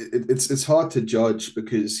it's hard to judge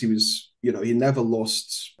because he was, he never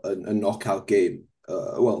lost a knockout game.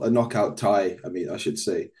 A knockout tie, I should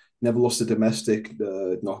say. Never lost a domestic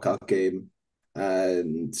knockout game.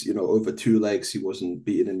 And, over 2 legs, he wasn't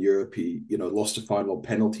beaten in Europe. He, lost the final on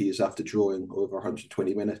penalties after drawing over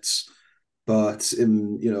 120 minutes. But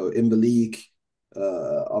in the league,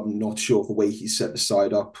 I'm not sure the way he set the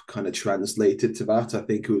side up kind of translated to that. I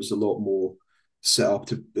think it was a lot more set up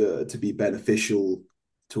to be beneficial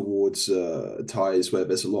towards ties where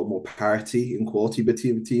there's a lot more parity in quality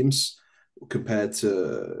between teams compared to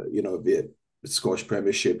the Scottish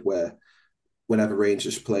Premiership, where whenever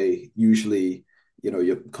Rangers play, usually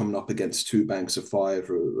you're coming up against 2 banks of 5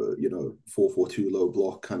 or 4-4-2 low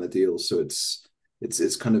block kind of deal. So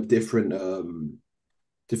it's kind of different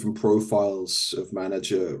profiles of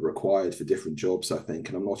manager required for different jobs, I think,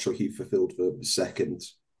 and I'm not sure he fulfilled the second.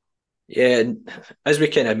 Yeah, and as we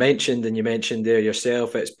kind of mentioned, and you mentioned there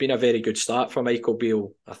yourself, it's been a very good start for Michael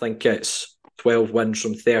Beale. I think it's 12 wins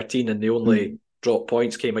from 13, and the only drop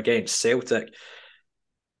points came against Celtic,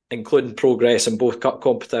 including progress in both cup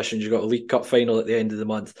competitions. You've got a League Cup final at the end of the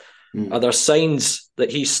month. Are there signs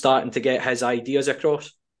that he's starting to get his ideas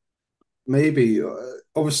across? Maybe.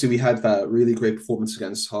 Obviously, we had that really great performance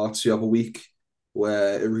against Hearts the other week,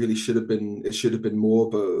 where it really should have been more,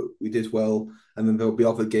 but we did well. And then there'll be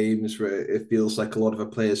other games where it feels like a lot of the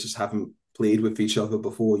players just haven't played with each other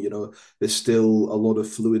before. There's still a lot of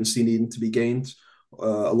fluency needing to be gained.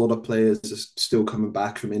 A lot of players are still coming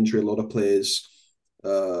back from injury. A lot of players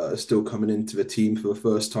are still coming into the team for the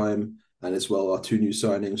first time. And as well, our 2 new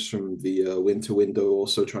signings from the winter window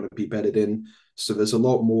also trying to be bedded in. So there's a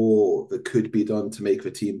lot more that could be done to make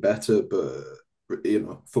the team better. But,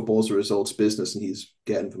 football's a results business, and he's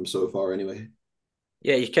getting them so far anyway.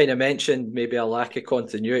 Yeah, you kind of mentioned maybe a lack of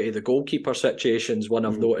continuity. The goalkeeper situation's one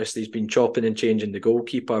I've noticed. He's been chopping and changing the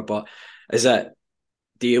goalkeeper, but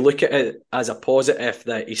do you look at it as a positive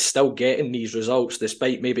that he's still getting these results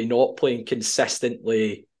despite maybe not playing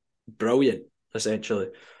consistently brilliant, essentially?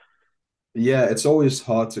 Yeah, it's always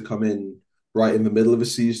hard to come in right in the middle of a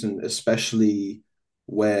season, especially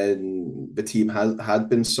when the team had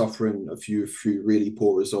been suffering a few really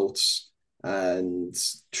poor results and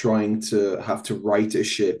trying to have to right a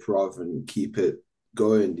ship rather than keep it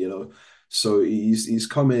going, So he's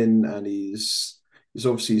come in and he's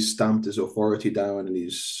obviously stamped his authority down,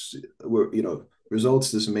 and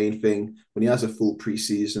results is the main thing. When he has a full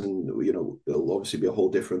preseason, it'll obviously be a whole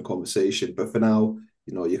different conversation. But for now,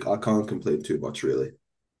 I can't complain too much, really.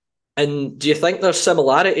 And do you think there's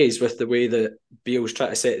similarities with the way that Beale's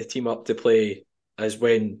trying to set the team up to play as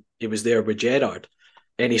when he was there with Gerrard?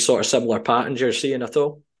 Any sort of similar patterns you're seeing at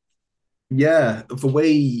all? Yeah, the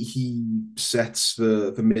way he sets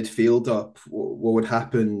the midfield up, what would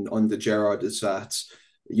happen under Gerrard is that,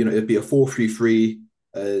 it'd be a 4-3-3,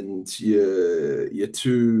 and your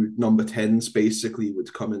 2 number 10s basically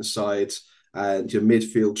would come inside, and your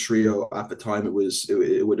midfield trio at the time, it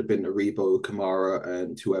would have been Aribo, Kamara,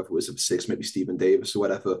 and whoever was at 6, maybe Stephen Davis or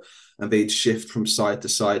whatever, and they'd shift from side to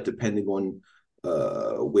side depending on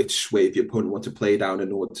which way the opponent want to play down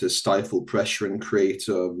in order to stifle pressure and create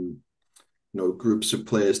groups of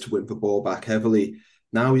players to win the ball back heavily.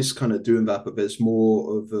 Now he's kind of doing that, but there's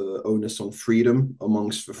more of an onus on freedom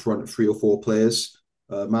amongst the front 3 or 4 players.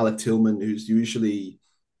 Malik Tillman, who's usually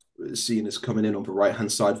seen as coming in on the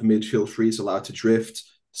right-hand side of the midfield 3, is allowed to drift.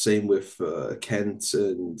 Same with Kent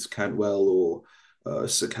and Cantwell or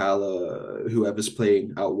Sakala, whoever's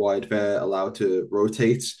playing out wide, they're allowed to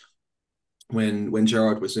rotate. When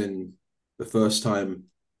Gerrard was in the first time,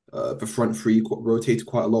 the front 3 rotated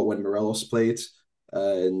quite a lot when Morelos played,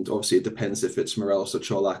 and obviously it depends if it's Morelos or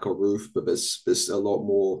Cholak or Roof, but there's a lot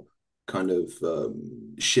more kind of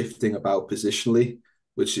shifting about positionally.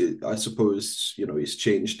 which I suppose, he's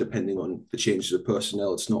changed depending on the changes of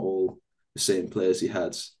personnel. It's not all the same players he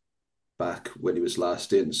had back when he was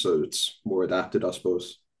last in, so it's more adapted, I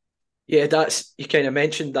suppose. Yeah, you kind of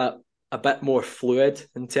mentioned that a bit more fluid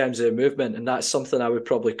in terms of movement, and that's something I would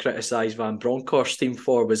probably criticise Van Bronckhorst's team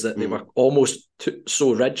for, was that they were almost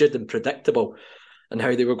so rigid and predictable, and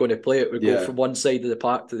how they were going to play it would go from one side of the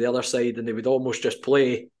park to the other side, and they would almost just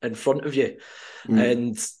play in front of you.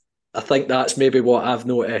 And I think that's maybe what I've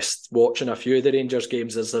noticed watching a few of the Rangers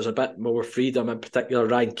games, is there's a bit more freedom. In particular,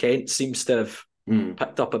 Ryan Kent seems to have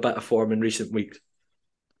picked up a bit of form in recent weeks.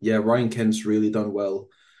 Yeah, Ryan Kent's really done well.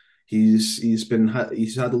 He's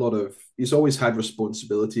always had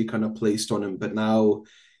responsibility kind of placed on him, but now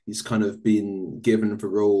he's kind of been given the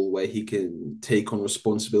role where he can take on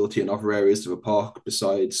responsibility in other areas of the park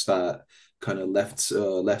besides that kind of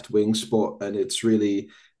left wing spot, and it's really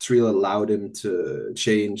allowed him to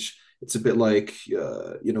change. It's a bit like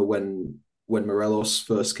when Morelos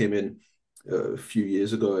first came in a few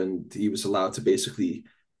years ago, and he was allowed to basically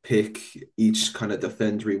pick each kind of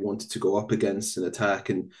defender he wanted to go up against an attack,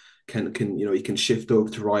 and he can shift over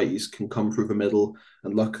to right, he can come through the middle,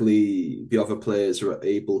 and luckily the other players are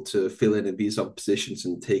able to fill in these other positions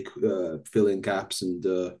and fill in gaps, and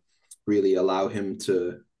really allow him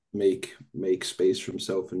to make space for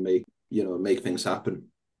himself and make things happen.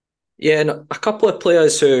 Yeah, and a couple of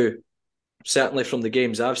players who, certainly from the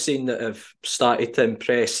games I've seen, that have started to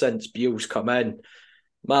impress since Beale's come in.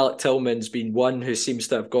 Malik Tillman's been one who seems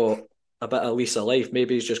to have got a bit of lease of life.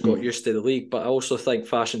 Maybe he's just got used to the league, but I also think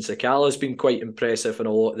Fashion Sakala has been quite impressive in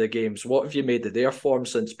a lot of the games. What have you made of their form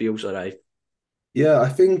since Beale's arrived? Yeah, I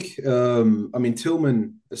think,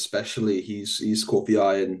 Tillman especially, he's caught the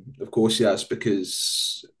eye, and of course he has,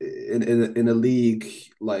 because in a league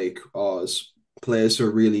like ours, players who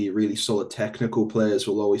are really, really solid technical players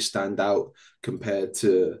will always stand out compared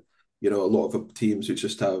to, a lot of the teams who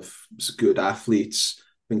just have good athletes.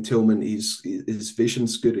 I think Tillman, his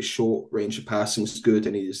vision's good, his short range of passing is good,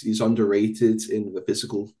 and he's underrated in the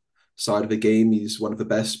physical side of the game. He's one of the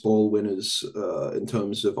best ball winners in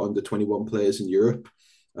terms of under 21 players in Europe,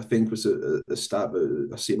 I think was a stat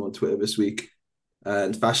I've seen on Twitter this week.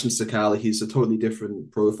 And Fashion Sakala, he's a totally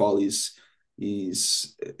different profile.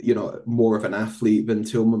 He's more of an athlete than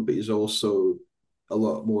Tillman, but he's also a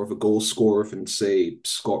lot more of a goal scorer than, say,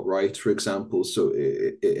 Scott Wright, for example. So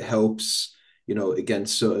it helps,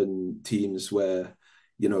 against certain teams where,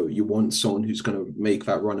 you want someone who's going to make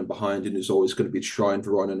that run in behind, and who's always going to be trying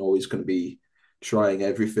to run and always going to be trying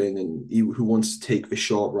everything, and who wants to take the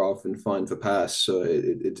shot rather than find the pass. So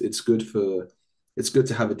it's good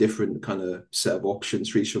to have a different kind of set of options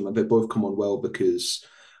for each of them. They both come on well, because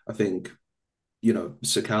I think,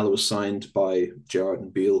 Sakala was signed by Gerrard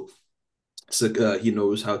and Beale. So he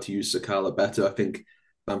knows how to use Sakala better. I think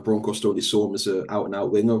Van Bronckhorst only saw him as an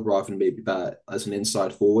out-and-out winger rather than maybe that as an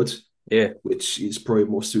inside forward. Yeah, which he's probably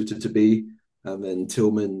more suited to be. And then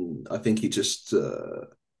Tillman, I think he just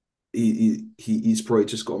he's probably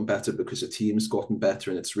just gotten better because the team's gotten better,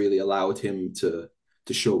 and it's really allowed him to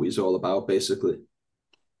show what he's all about, basically.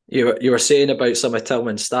 You were saying about some of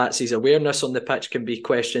Tillman's stats. His awareness on the pitch can be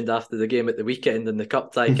questioned after the game at the weekend in the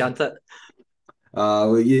cup tie, can't it?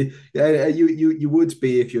 Well, you would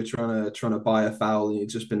be if you're trying to buy a foul and you've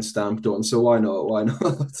just been stamped on. So why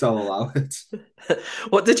not? I'll allow it.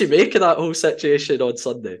 What did you make of that whole situation on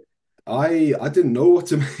Sunday? I didn't know what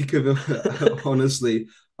to make of it. Honestly,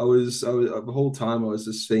 I was the whole time I was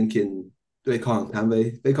just thinking, they can't, can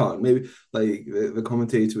they? They can't. Maybe like the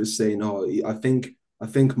commentator was saying, oh, I think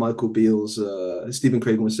Michael Beale's Stephen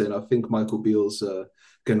Craig was saying, I think Michael Beale's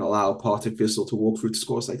going to allow Partick Thistle to walk through to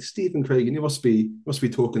score. It's like, Stephen Craig, you must be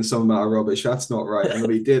talking some amount of rubbish. That's not right. And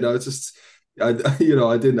then he did. I was just, I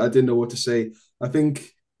didn't know what to say. I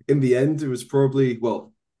think in the end, it was probably,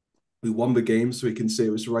 well, we won the game, so we can say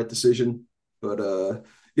it was the right decision. But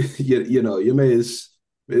you may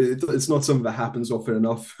it's not something that happens often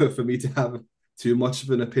enough for me to have too much of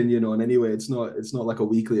an opinion on. Anyway, it's not like a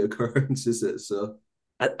weekly occurrence, is it? So.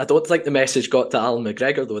 I don't think the message got to Alan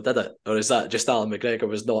McGregor, though, did it? Or is that just Alan McGregor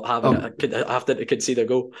was not having it after to concede a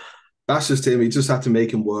goal? That's just him. He just had to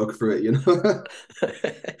make him work for it,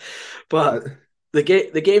 But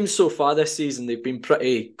the games so far this season, they've been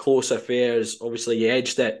pretty close affairs. Obviously, you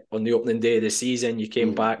edged it on the opening day of the season. You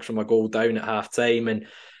came back from a goal down at half-time, and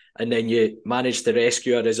then you managed to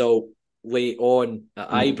rescue a result late on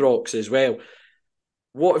at Ibrox as well.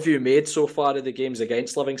 What have you made so far of the games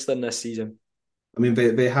against Livingston this season? I mean,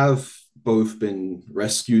 they have both been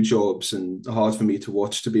rescue jobs and hard for me to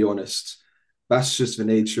watch, to be honest. That's just the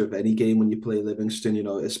nature of any game when you play Livingston,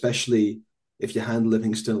 especially if you hand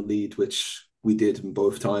Livingston a lead, which we did in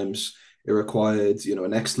both times. It required,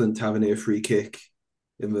 an excellent Tavernier free kick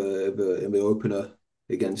in the opener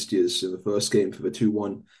against us in the first game for the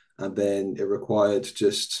 2-1, and then it required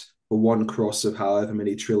just the one cross of however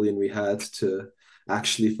many trillion we had to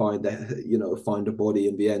actually find a body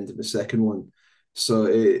in the end of the second one. So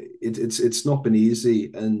it's not been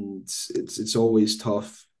easy, and it's always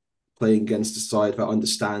tough playing against a side that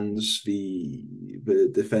understands the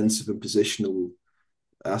defensive and positional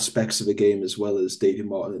aspects of the game as well as Davy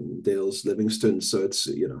Martindale's Livingston. So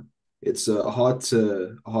it's hard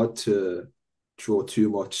to draw too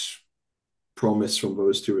much promise from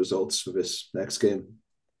those two results for this next game.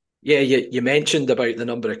 Yeah, you mentioned about the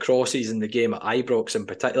number of crosses in the game at Ibrox in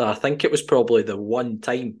particular. I think it was probably the one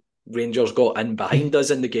time Rangers got in behind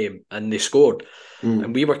us in the game and they scored.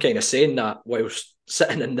 And we were kind of saying that whilst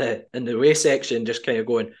sitting in the away section, just kind of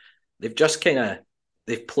going, they've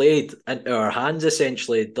played into our hands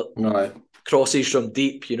essentially. Right. Crosses from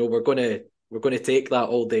deep, we're going to take that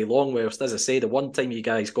all day long. Whilst, as I say, the one time you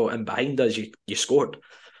guys got in behind us, you scored.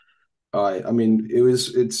 I mean,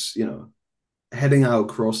 it's heading out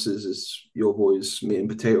crosses is your boys' meat and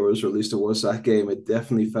potatoes, or at least it was that game. It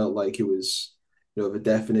definitely felt like it was, the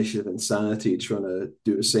definition of insanity, trying to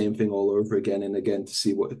do the same thing all over again and again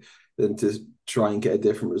to try and get a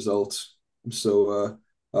different result. So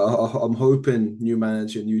I'm hoping new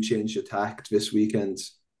manager, new change of tact this weekend.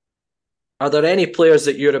 Are there any players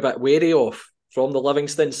that you're a bit wary of from the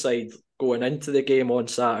Livingston side going into the game on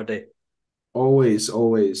Saturday? Always.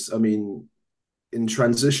 I mean, in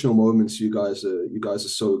transitional moments, you guys are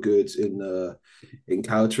so good in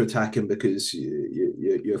counter attacking because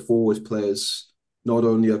your forward players, not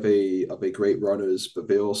only are they great runners, but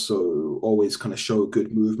they also always kind of show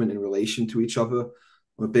good movement in relation to each other.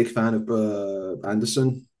 I'm a big fan of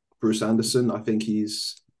Bruce Anderson. I think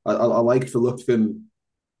I liked the look of him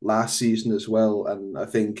last season as well, and I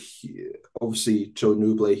think obviously Joe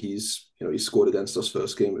Nouble, he scored against us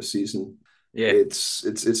first game of the season. Yeah,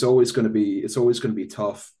 it's always going to be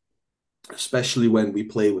tough, especially when we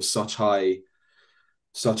play with such high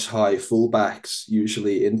fullbacks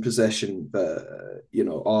usually in possession. But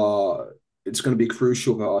it's going to be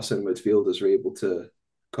crucial that our centre midfielders are able to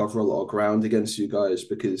cover a lot of ground against you guys,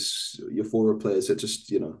 because your forward players are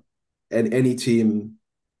just any team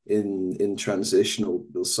in transition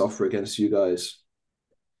will suffer against you guys.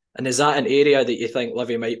 And is that an area that you think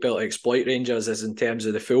Livy might be able to exploit Rangers, is in terms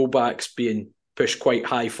of the fullbacks being pushed quite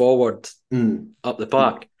high forward up the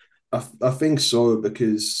park? I think so,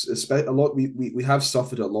 because we have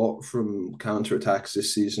suffered a lot from counter-attacks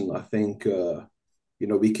this season. I think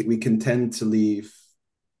we can tend to leave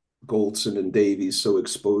Goldson and Davies so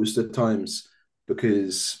exposed at times,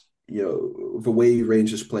 because the way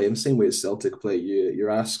Rangers play, and the same way as Celtic play, you're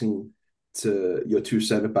asking your two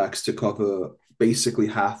centre backs to cover basically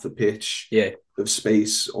half the pitch of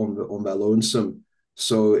space on their lonesome.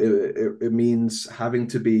 So it means having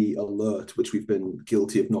to be alert, which we've been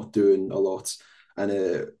guilty of not doing a lot. And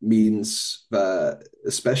it means that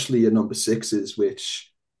especially your number sixes,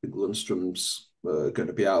 which I think Lundstrom's going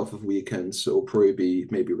to be out for the weekend, so it'll probably be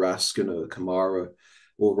maybe Raskin or Kamara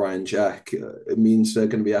or Ryan Jack. It means they're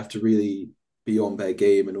going to have to really be on their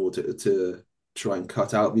game in order to try and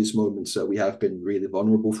cut out these moments that we have been really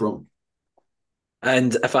vulnerable from.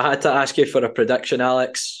 And if I had to ask you for a prediction,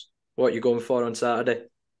 Alex, what are you going for on Saturday?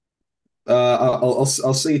 I'll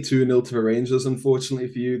say 2-0 to the Rangers. Unfortunately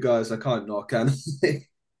for you guys, I can't knock anything.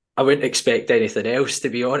 I wouldn't expect anything else, to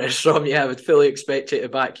be honest, from you. I would fully expect you to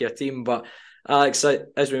back your team. But Alex,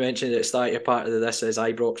 as we mentioned at the start, you're part of the This Is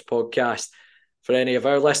Ibrox podcast. For any of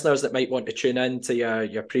our listeners that might want to tune in to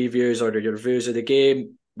your previews or your reviews of the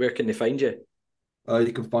game, where can they find you?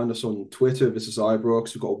 You can find us on Twitter, This Is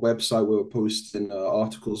Ibrox. We've got a website where we're posting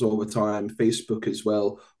articles all the time, Facebook as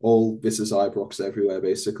well. All This Is Ibrox everywhere,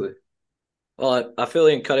 basically. Well, I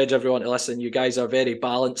fully encourage everyone to listen. You guys are very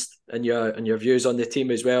balanced in your views on the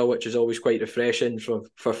team as well, which is always quite refreshing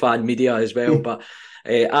for fan media as well. But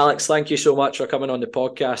Alex, thank you so much for coming on the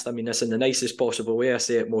podcast. I mean this in the nicest possible way. I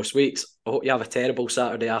say it most weeks. I hope you have a terrible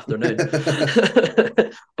Saturday afternoon.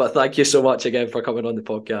 But thank you so much again for coming on the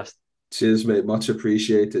podcast. Cheers, mate. Much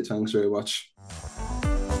appreciated. Thanks very much.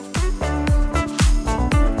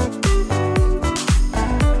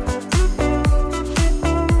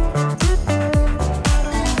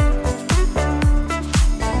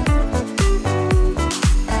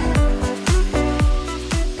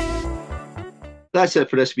 That's it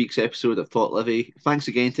for this week's episode of Talk Livi. Thanks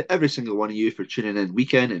again to every single one of you for tuning in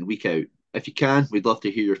week in and week out. If you can, we'd love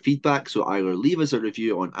to hear your feedback, so either leave us a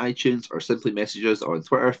review on iTunes or simply message us on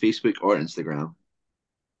Twitter, Facebook or Instagram.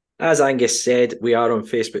 As Angus said, we are on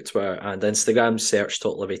Facebook, Twitter and Instagram. Search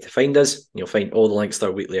Talk Livi to find us. You'll find all the links to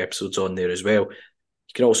our weekly episodes on there as well.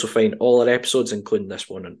 You can also find all our episodes, including this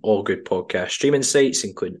one, on all good podcast streaming sites,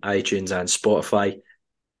 including iTunes and Spotify.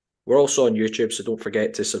 We're also on YouTube, so don't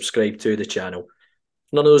forget to subscribe to the channel.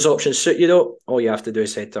 If none of those options suit you though, all you have to do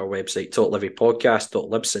is head to our website,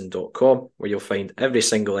 talklivipodcast.libsyn.com, where you'll find every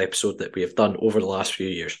single episode that we have done over the last few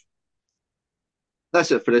years.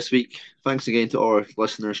 That's it for this week. Thanks again to all our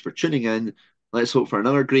listeners for tuning in. Let's hope for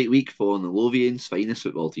another great week following the Lothian's finest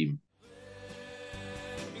football team.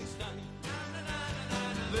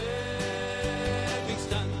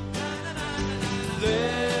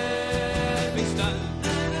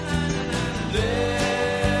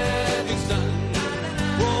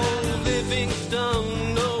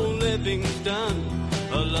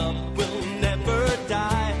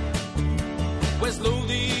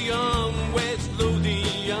 West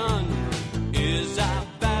Lothian is our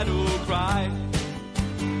battle cry.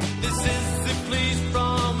 This is the place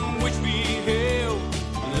from which we hail.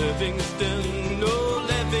 Livingston, oh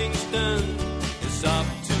Livingston, it's up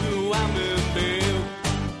to Amberville.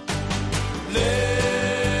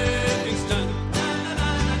 Livingston,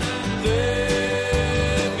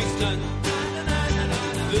 Livingston,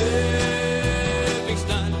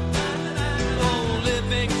 Livingston, oh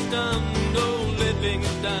Livingston, oh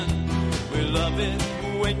Livingston, we love it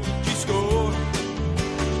when you score.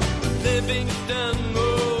 Livingston,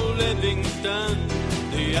 oh Livingston,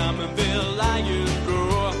 the Amberville Lions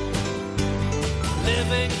roar.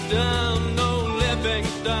 Livingston, oh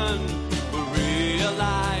Livingston, we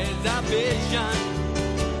realize our vision.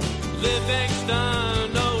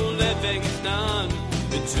 Livingston, oh Livingston,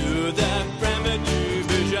 into the Premier